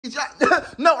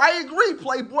No, I agree,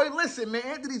 Playboy. Listen, man,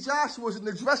 Anthony Joshua's in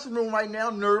the dressing room right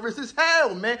now, nervous as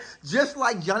hell, man. Just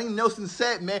like Johnny Nelson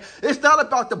said, man, it's not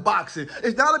about the boxing.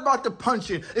 It's not about the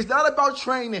punching. It's not about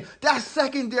training. That's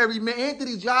secondary, man.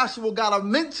 Anthony Joshua got to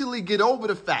mentally get over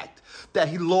the fact that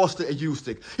he lost to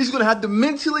Usyk. He's going to have to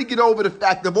mentally get over the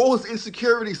fact of all his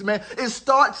insecurities, man. It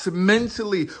starts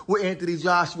mentally with Anthony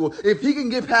Joshua. If he can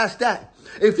get past that,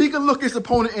 if he can look his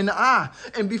opponent in the eye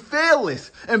and be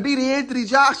fearless and be the Anthony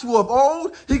Joshua of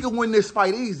old, he can win this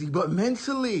fight easy. But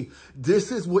mentally,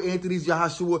 this is what Anthony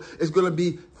Joshua is going to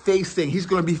be facing. He's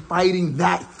going to be fighting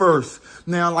that first.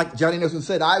 Now, like Johnny Nelson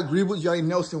said, I agree with Johnny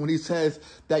Nelson when he says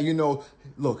that, you know,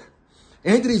 look,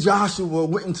 Anthony Joshua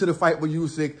went into the fight with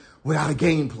Usyk without a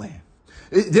game plan.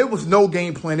 There was no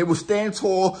game plan. It was stand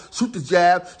tall, shoot the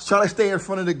jab, try to stay in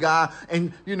front of the guy,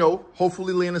 and, you know,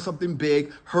 hopefully land on something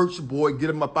big, hurt your boy, get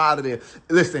him up out of there.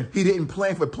 Listen, he didn't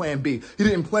plan for plan B. He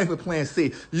didn't plan for plan C.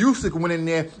 Usyk went in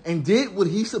there and did what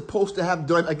he's supposed to have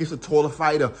done against a taller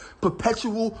fighter.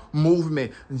 Perpetual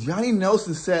movement. Johnny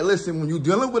Nelson said, listen, when you're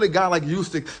dealing with a guy like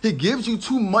Usyk, he gives you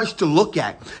too much to look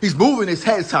at. He's moving his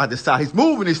head side to side. He's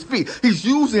moving his feet. He's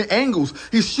using angles.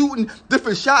 He's shooting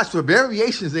different shots for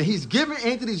variations, and he's giving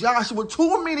Anthony Joshua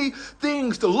too many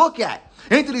things to look at.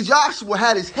 Anthony Joshua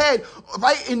had his head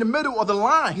right in the middle of the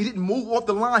line. He didn't move off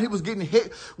the line. He was getting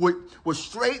hit with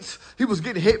straights. He was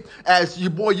getting hit as your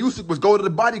boy Usyk was going to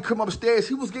the body, come upstairs.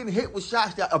 He was getting hit with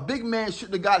shots that a big man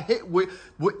shouldn't have got hit with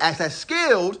as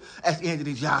skilled as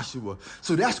Anthony Joshua.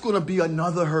 So that's going to be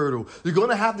another hurdle. You're going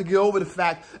to have to get over the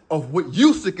fact of what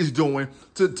Usyk is doing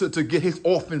to get his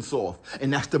offense off.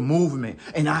 And that's the movement.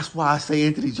 And that's why I say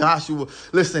Anthony Joshua,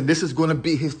 listen, this is going to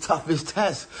be his toughest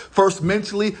test. First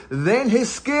mentally, then his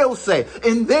skill set.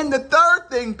 And then the third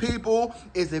thing, people,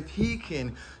 is if he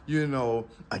can, you know,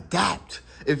 adapt.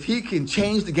 If he can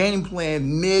change the game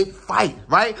plan mid-fight,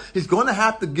 right? He's going to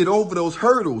have to get over those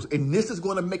hurdles. And this is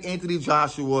going to make Anthony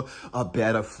Joshua a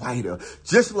better fighter.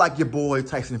 Just like your boy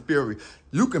Tyson Fury.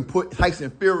 You can put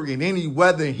Tyson Fury in any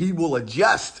weather and he will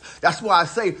adjust. That's why I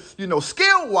say, you know,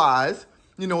 skill-wise,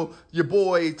 you know, your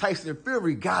boy Tyson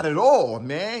Fury got it all,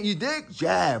 man. You dig?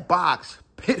 Jab, box,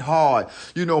 hit hard,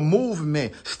 you know,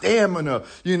 movement, stamina,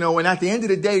 you know. And at the end of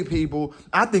the day, people,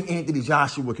 I think Anthony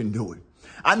Joshua can do it.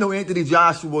 I know Anthony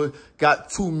Joshua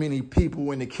got too many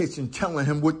people in the kitchen telling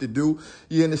him what to do.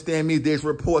 You understand me? There's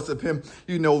reports of him,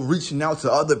 you know, reaching out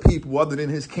to other people other than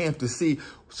his camp to see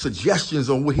suggestions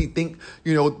on what he think,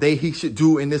 you know, he should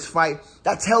do in this fight.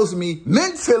 That tells me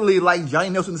mentally, like Johnny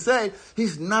Nelson said,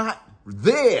 he's not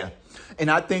there. And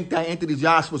I think that Anthony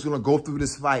Joshua is going to go through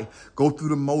this fight, go through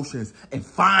the motions, and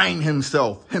find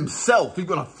himself. He's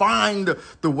going to find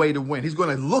the way to win. He's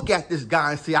going to look at this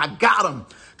guy and say, I got him.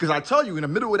 Because I tell you, in the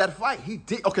middle of that fight, he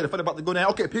did. Okay, the fight about to go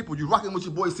down. Okay, people, you rocking with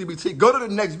your boy CBT. Go to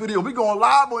the next video. We going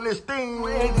live on this thing.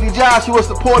 Anthony Joshua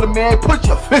supporter, man. Put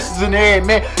your fists in the air,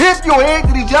 man. If you're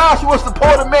Anthony Joshua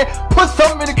supporter, man, put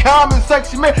something in the comment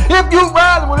section, man. If you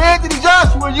riding with Anthony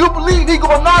Joshua and you believe he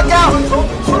going to knock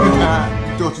out.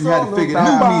 Thought you had to figure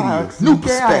new media, new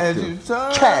perspective,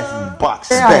 Cassie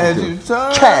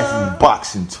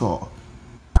Boxing Talk.